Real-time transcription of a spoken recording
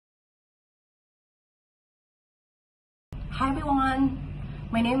Hi everyone,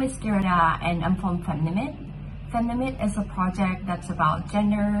 my name is Girda and I'm from Femnimit. Femnimit is a project that's about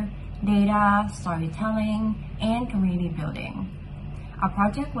gender, data, storytelling, and community building. Our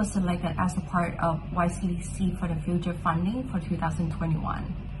project was selected as a part of YSEALI Seeds for the Future funding for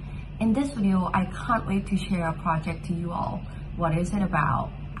 2021. In this video, I can't wait to share our project to you all. What is it about,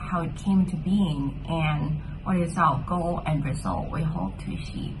 how it came into being, and what is our goal and result we hope to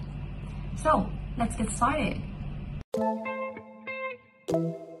achieve. So let's get started.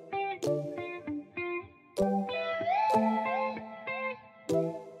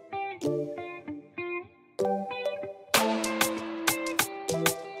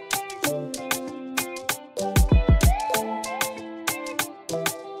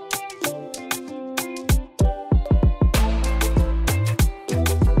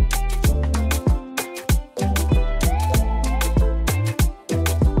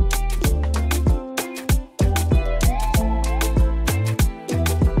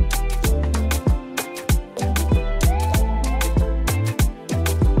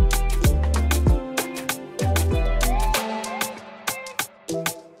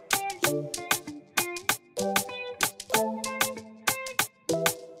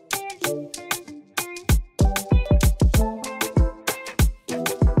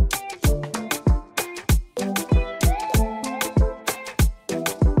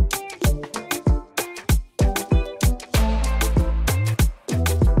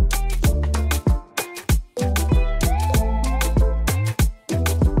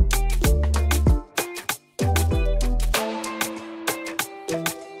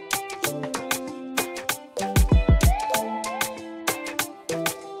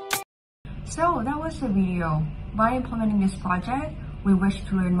 So that was the video. By implementing this project, we wish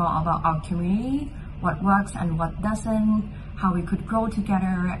to learn more about our community, what works and what doesn't, how we could grow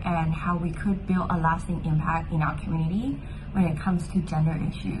together, and how we could build a lasting impact in our community when it comes to gender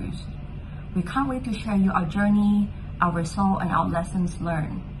issues. We can't wait to share you our journey, our result, and our lessons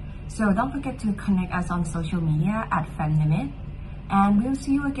learned. So don't forget to connect us on social media at Femnimit, and we'll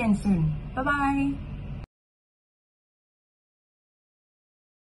see you again soon. Bye bye!